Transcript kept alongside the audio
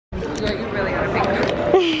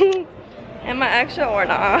Am I extra or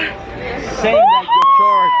not? Same like your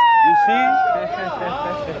short, you see?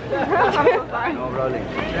 No rolling.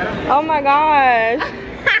 Oh my gosh.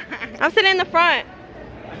 I'm sitting in the front.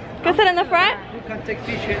 Can I sit in the front? You can take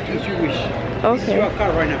picture as you wish. Okay. This is your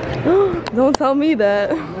car right now. Don't tell me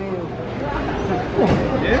that.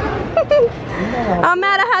 Yeah? I'm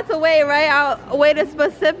mad I had to wait, right? I waited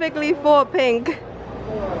specifically for pink.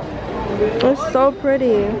 It's so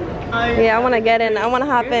pretty. Yeah, I want to get in. I want to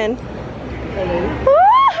hop in.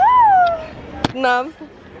 No,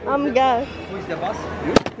 I'm gas. Who is the boss?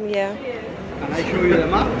 You? Yeah. Can I show you the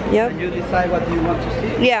map? Yep. And you decide what you want to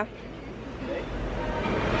see? Yeah.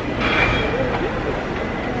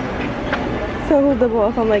 So who's the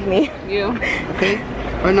boss? I'm like me. You. Okay.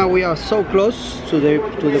 Right now we are so close to the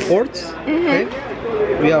ports. Okay.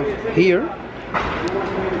 We are here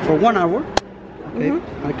for 1 hour. Okay.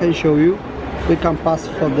 I can show you. We can pass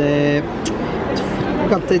for the. We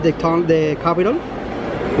can take the town, the capital.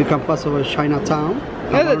 We can pass over Chinatown.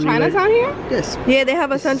 There's a Chinatown here? Yes. Yeah, they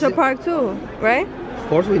have a Central Park too, right? Of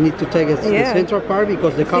course, we need to take it to the Central Park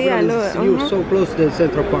because the capital is so close to the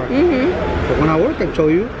Central Park. For 1 hour, I can show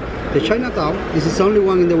you the Chinatown. This is the only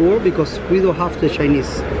one in the world because we don't have the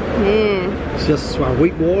Chinese. It's just a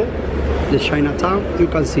big wall. The Chinatown, you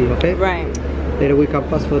can see, okay? Right. Later we can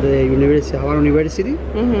pass for the University, Havana University,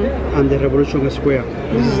 and the Revolution Square.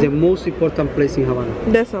 This is the most important place in Havana.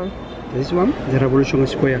 This one. This one, the Revolution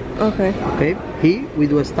Square. Okay. Okay. Here we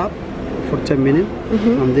do a stop for 10 minutes,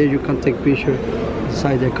 and there you can take picture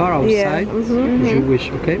inside the car, outside, as you wish.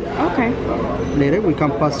 Okay. Okay. Later we can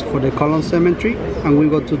pass for the Colon Cemetery, and we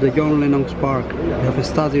go to the John Lennon's Park. We have a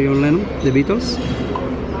statue of John Lennon, the Beatles.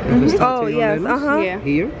 We have a statue of John Lennon Yeah.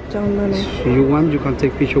 here. John Lennon. If you want, you can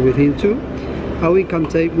take picture with him too. And we can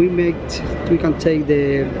take the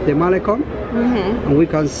Malecon, and we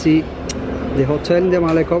can see the hotel in the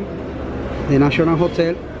Malecon, the National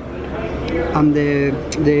Hotel, and the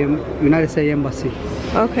United States Embassy.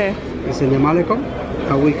 Okay. It's in the Malecon,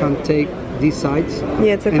 and we can take these sides.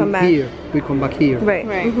 Yeah, to come back. Here, we come back here. Right.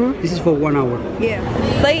 Right. This is for 1 hour. Yeah.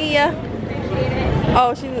 See ya.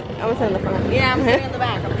 Oh, I'm gonna sit in the front. Yeah, I'm sitting in the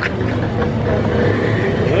back.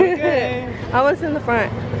 Okay. I was in the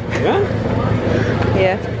front. Yeah?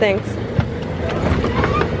 Yeah, thanks.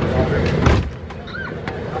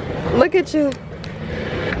 Look at you.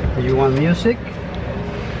 Do you want music?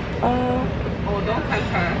 Oh, don't touch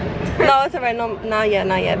her. No, it's alright. No, not yet,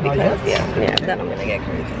 because yet? yeah, then I'm gonna get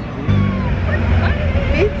crazy.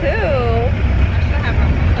 Me too.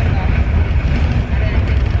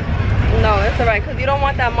 No, it's alright, cause you don't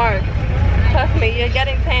want that mark. Trust me, you're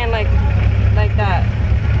getting tan like that.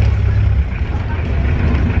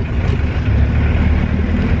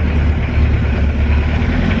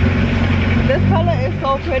 This color is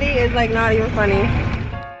so pretty, it's like not even funny.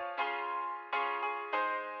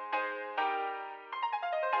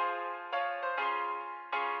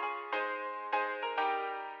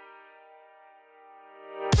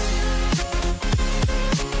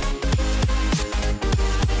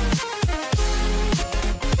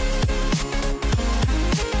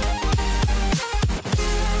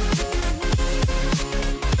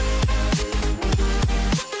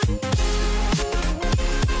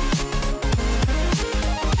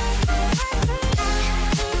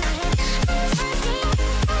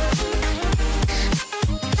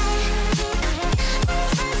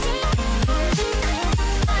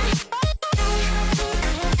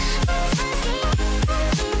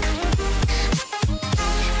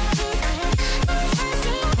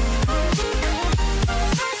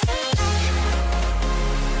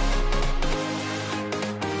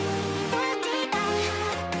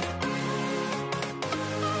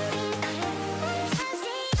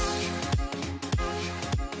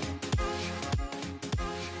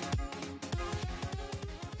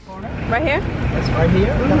 Right here? That's right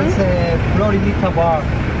here. That's a Floridita bar.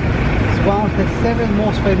 It's one of the 7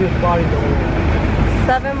 most famous bars in the world.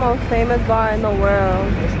 7 most famous bar in the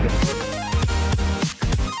world.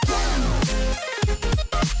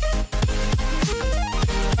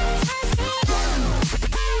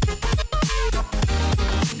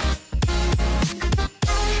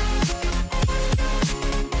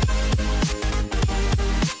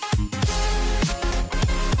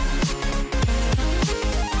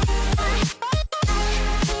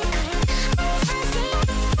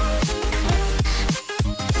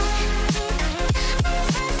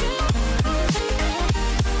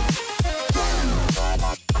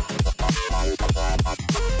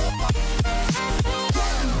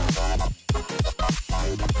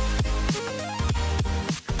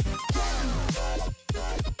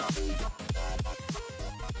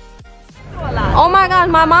 Oh my gosh,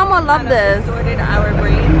 my mom will love this. Distorted our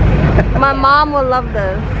brains. My mom will love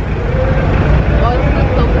this. Oh, this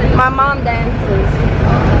looks so pretty. My mom dances.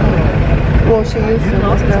 Well, she used to.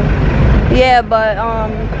 But still. Yeah, but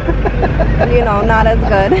you know, not as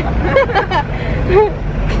good.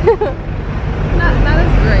 Not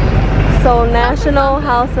as great. So National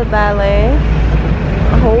House of Ballet.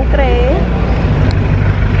 Okay.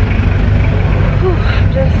 I'm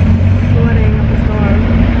just sweating up a storm.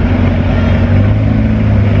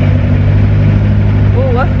 Oh,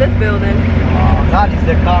 what's this building? Oh, that is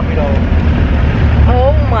the Capitol.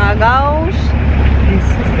 Oh my gosh. This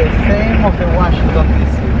is the same of the Washington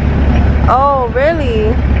DC. Oh,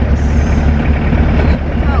 really?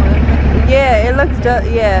 Yeah, it looks just,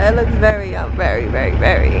 yeah, it looks very, very.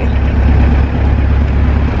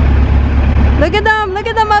 Look at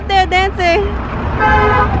them up there dancing.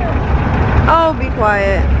 Oh, be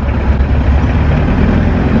quiet.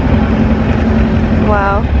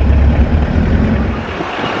 Wow.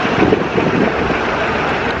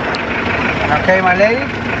 Okay, my lady,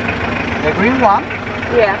 the green one.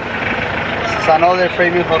 Yeah. This is another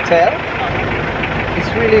famous hotel. It's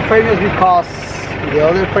really famous because the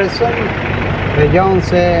other person,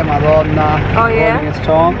 Beyonce, Madonna, Oh, yeah? Rolling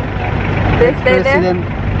Stone, They stay there? President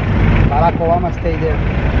Barack Obama stayed there.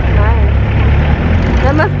 Nice.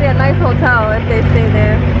 That must be a nice hotel if they stay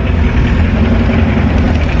there.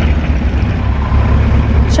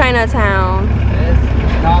 Chinatown. Yes,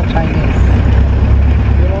 not Chinese.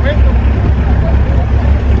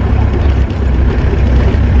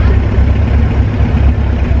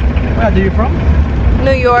 Where are you from?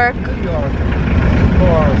 New York. New York. Of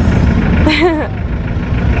course.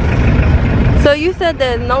 So you said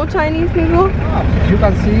there's no Chinese people? Oh, you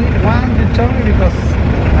can see one, you told me because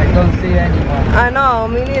I don't see anyone. I know,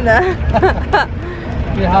 me neither.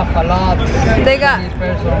 We have a lot They got- Chinese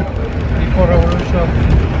person before revolution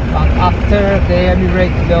and after they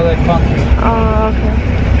emigrate to the other country. Oh, okay.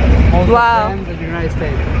 Most Wow. of them the United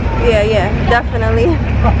States. Yeah, definitely.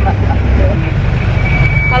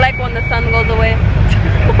 I like when the sun goes away.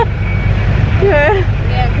 Yeah.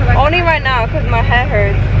 Yeah, because Only right now because my head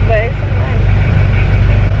hurts, but it's fine.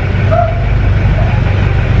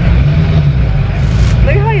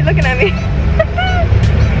 Look at how you're looking at me.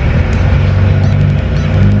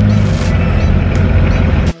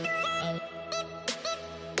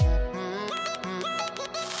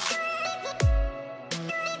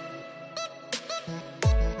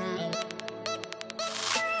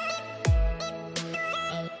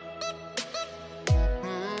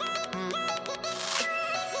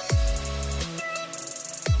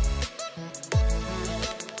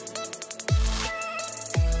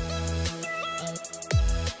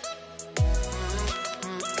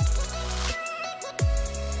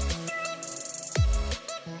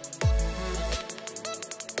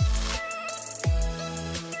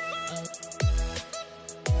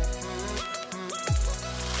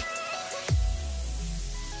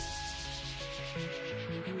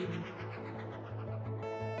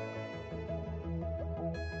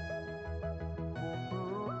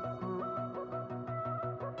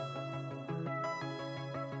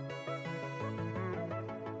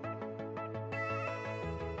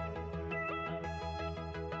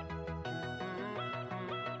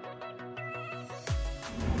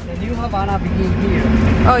 The new Havana begin here.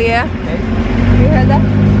 Oh yeah? Okay? You heard that?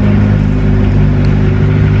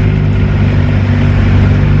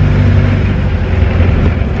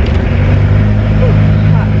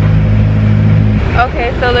 Okay,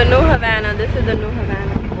 so the New Havana. This is the New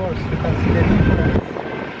Havana. Of course, you can see the difference.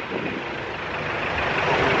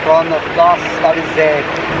 In front of us, that is the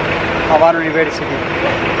Havana University.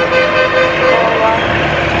 Oh wow.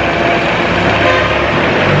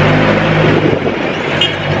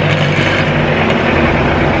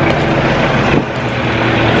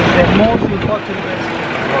 The most important university,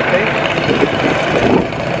 okay?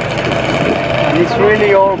 And it's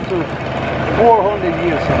really old too. 400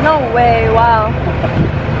 years old. No way, wow.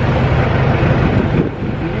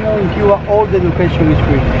 You know, in Cuba, all the education is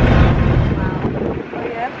free. Oh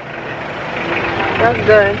yeah? That's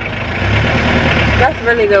good. That's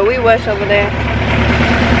really good. We wish over there.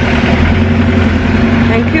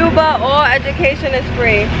 In Cuba, all education is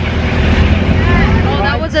free. Oh,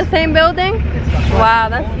 that was the same building? Wow,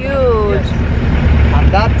 that's huge. Yes.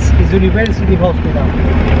 And that is University Hospital.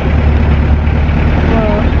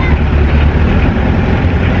 Wow.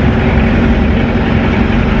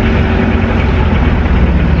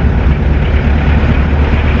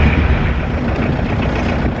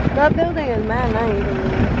 That building is mad nice.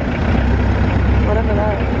 Whatever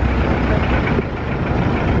that is.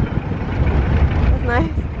 That's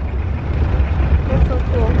nice.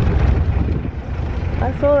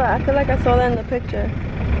 saw that. I feel like I saw that in the picture.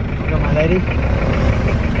 Hello, my lady.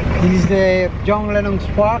 This is the John Lennon's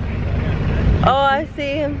park. Oh, I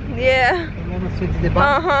see him. Yeah. John Lennon sits in the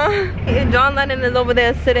back. John Lennon is over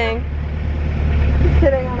there sitting. He's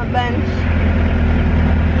sitting on a bench.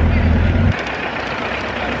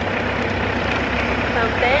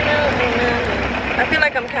 I feel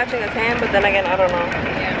like I'm catching his hand, but then again, I don't know.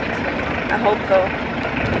 Yeah, me too. I hope so.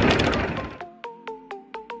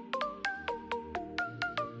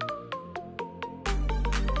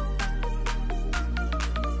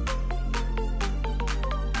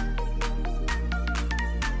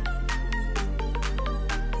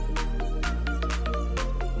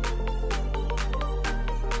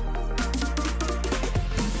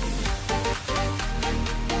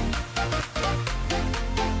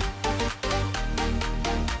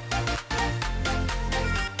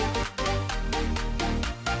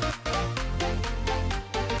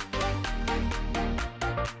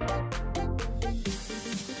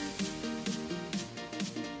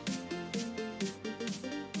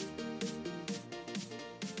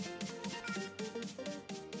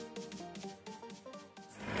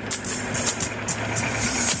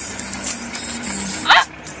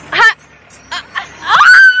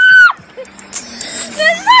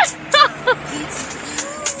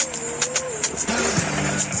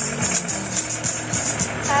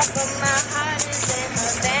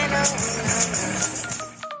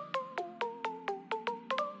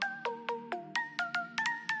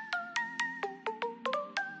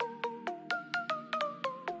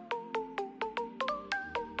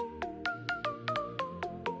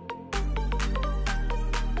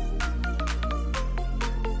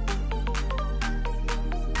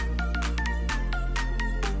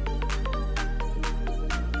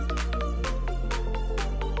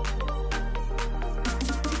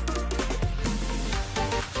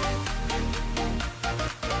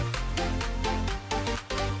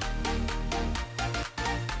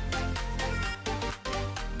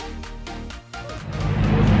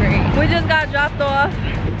 We just got dropped off.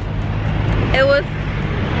 It was,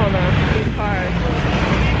 hold on, these cars.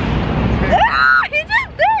 Ah, he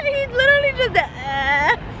just did, he literally just did.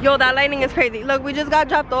 Yo, that lightning is crazy. Look, we just got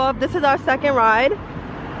dropped off. This is our second ride.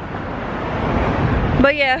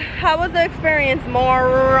 But yeah, how was the experience,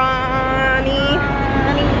 Morani?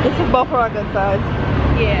 This is both for our good size.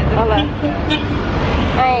 Yeah.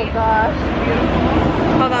 Oh gosh.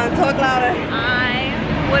 Hold on, talk louder.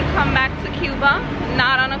 I would come back to Cuba,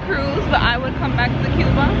 not on a cruise, but I would come back to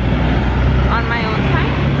Cuba on my own time.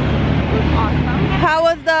 It was awesome. How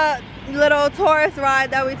was the little tourist ride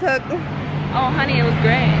that we took? Oh honey, it was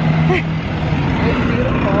great. It was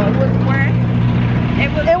beautiful.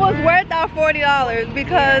 It was worth our $40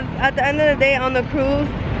 because at the end of the day on the cruise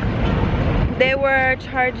they were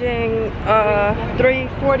charging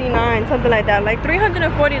 $349, something like that, like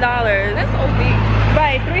 $340. That's OB.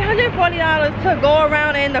 Right, $340 to go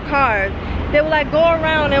around in the cars. They would like go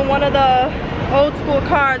around in one of the old school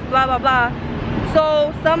cars, blah blah blah.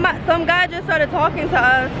 So some guy just started talking to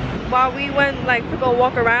us while we went like to go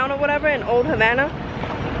walk around or whatever in Old Havana,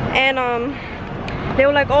 and they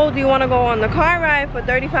were like, oh, do you want to go on the car ride for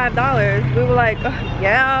 $35? We were like,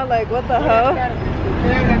 yeah, like what the hell?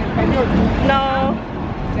 No.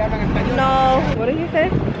 What did he say?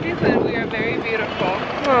 He said we are very beautiful.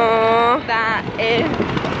 Aww. That is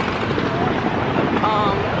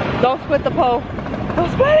don't split the pole. Don't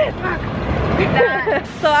split it.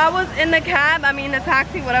 So I was in the cab, I mean the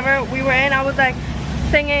taxi, whatever we were in, I was like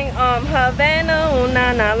singing Havana, oh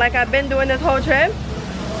na na, like I've been doing this whole trip.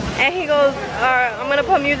 And he goes, alright, I'm gonna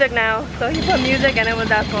put music now. So he put music and it was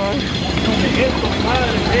that song.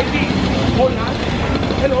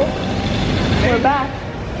 Hello. We're back.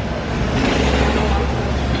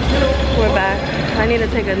 We're back. I need to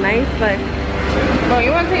take a nice, like... Oh,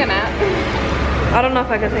 you want to take a nap? I don't know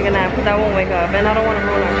if I can take a nap because I won't wake up and I don't want to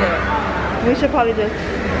ruin our trip. We should probably just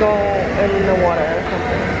go in the water or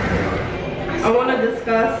something. I want to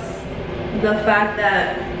discuss the fact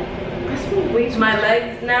that my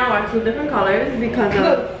legs now are 2 different colors because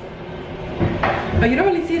of... Oh, you don't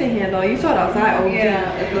really see it in here though. You saw it outside. Oh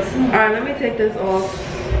yeah. Alright, let me take this off.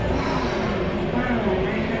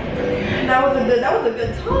 That was a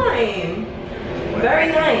good time. Very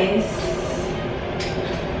nice.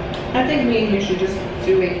 I think me and you should just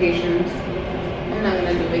do vacations. I'm not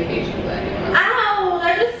gonna do vacations with anyone else. Ow!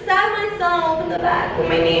 I just stabbed myself in the back with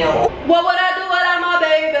my nail. What would I do without my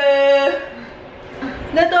baby?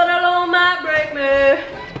 The thought alone might break me.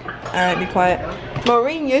 Alright, be quiet.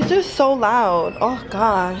 Maureen, you're just so loud. Oh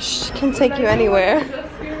gosh, can take you anywhere.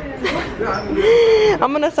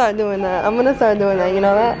 I'm gonna start doing that. I'm gonna start doing that. You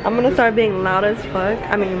know that? I'm gonna start being loud as fuck.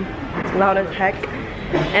 I mean, loud as heck.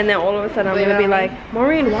 And then all of a sudden I'm gonna be like,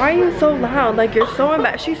 Maureen, why are you so loud? Like, you're so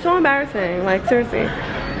embarrassed. She's so embarrassing. Like, seriously.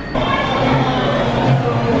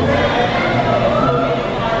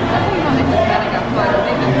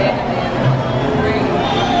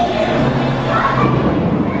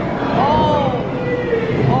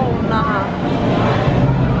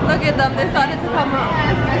 Look at them, they started to come up.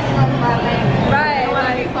 Right,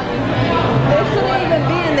 like, they shouldn't even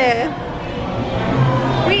be in there.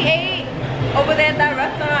 We ate over there at that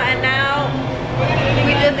restaurant and now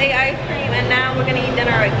we just ate ice cream and now we're gonna eat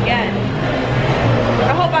dinner again.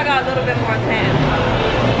 I hope I got a little bit more tan.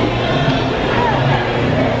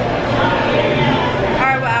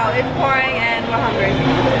 Alright, we're out. It's pouring and we're hungry.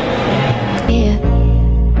 Yeah.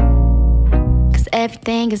 'Cause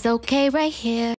everything is okay right here.